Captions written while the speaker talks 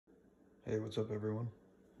Hey, what's up everyone?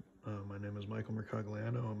 My name is Michael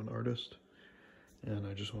Mercogliano. I'm an artist, and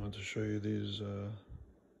I just wanted to show you these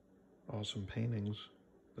awesome paintings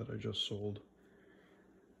that I just sold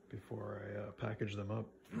before I package them up,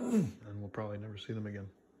 and we'll probably never see them again.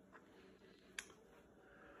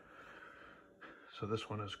 So this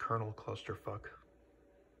one is Colonel Clusterfuck.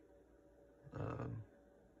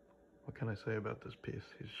 What can I say about this piece?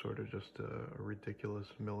 He's sort of just a ridiculous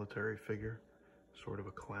military figure, sort of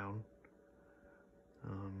a clown.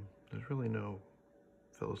 There's really no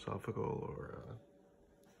philosophical or,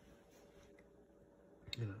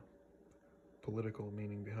 political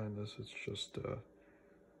meaning behind this. It's just, a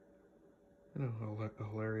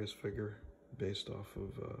hilarious figure based off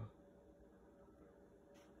of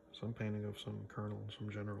some painting of some colonel, some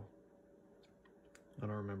general. I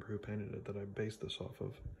don't remember who painted it that I based this off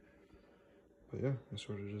of. But yeah, this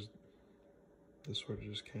sort of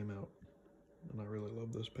just came out, and I really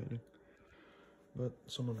love this painting. But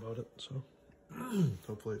someone bought it, so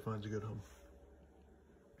hopefully it finds a good home.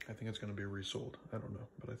 I think it's going to be resold. I don't know,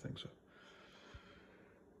 but I think so.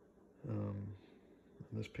 And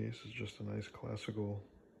this piece is just a nice classical,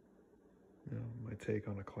 my take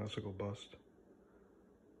on a classical bust.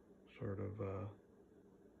 Sort of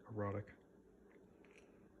erotic.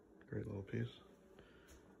 Great little piece.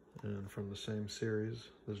 And from the same series,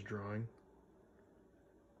 this drawing.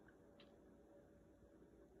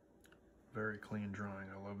 Very clean drawing.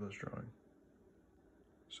 I love this drawing.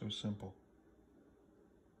 So simple.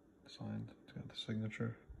 Signed. It's got the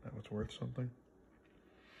signature. Now it's worth something.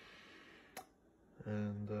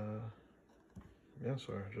 And yeah,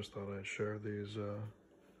 so I just thought I'd share these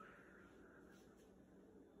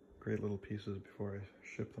great little pieces before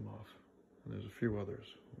I ship them off. And there's a few others,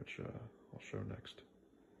 which I'll show next.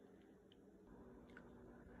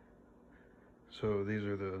 So these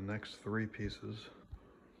are the next 3 pieces.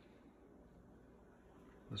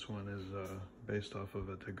 This one is based off of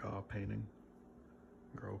a Degas painting,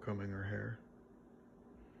 girl combing her hair.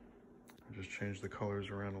 I just changed the colors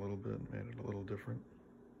around a little bit and made it a little different.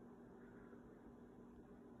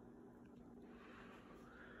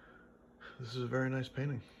 This is a very nice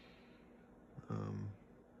painting.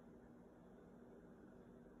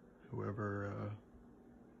 Whoever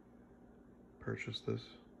purchased this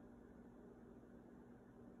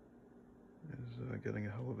is getting a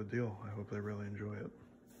hell of a deal. I hope they really enjoy it.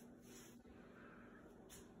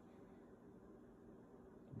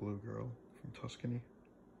 Blue girl from Tuscany.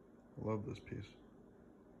 I love this piece.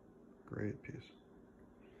 Great piece.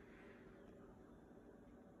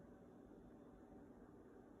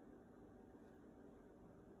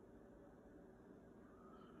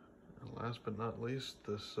 And last but not least,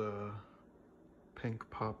 this pink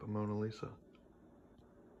pop Mona Lisa.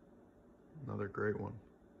 Another great one.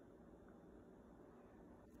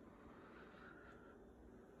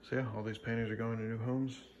 So yeah, all these paintings are going to new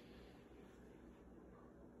homes.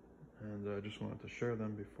 And I just wanted to share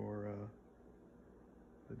them before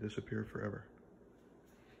they disappear forever.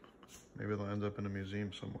 Maybe they'll end up in a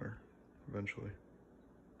museum somewhere, eventually.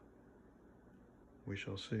 We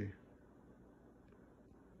shall see.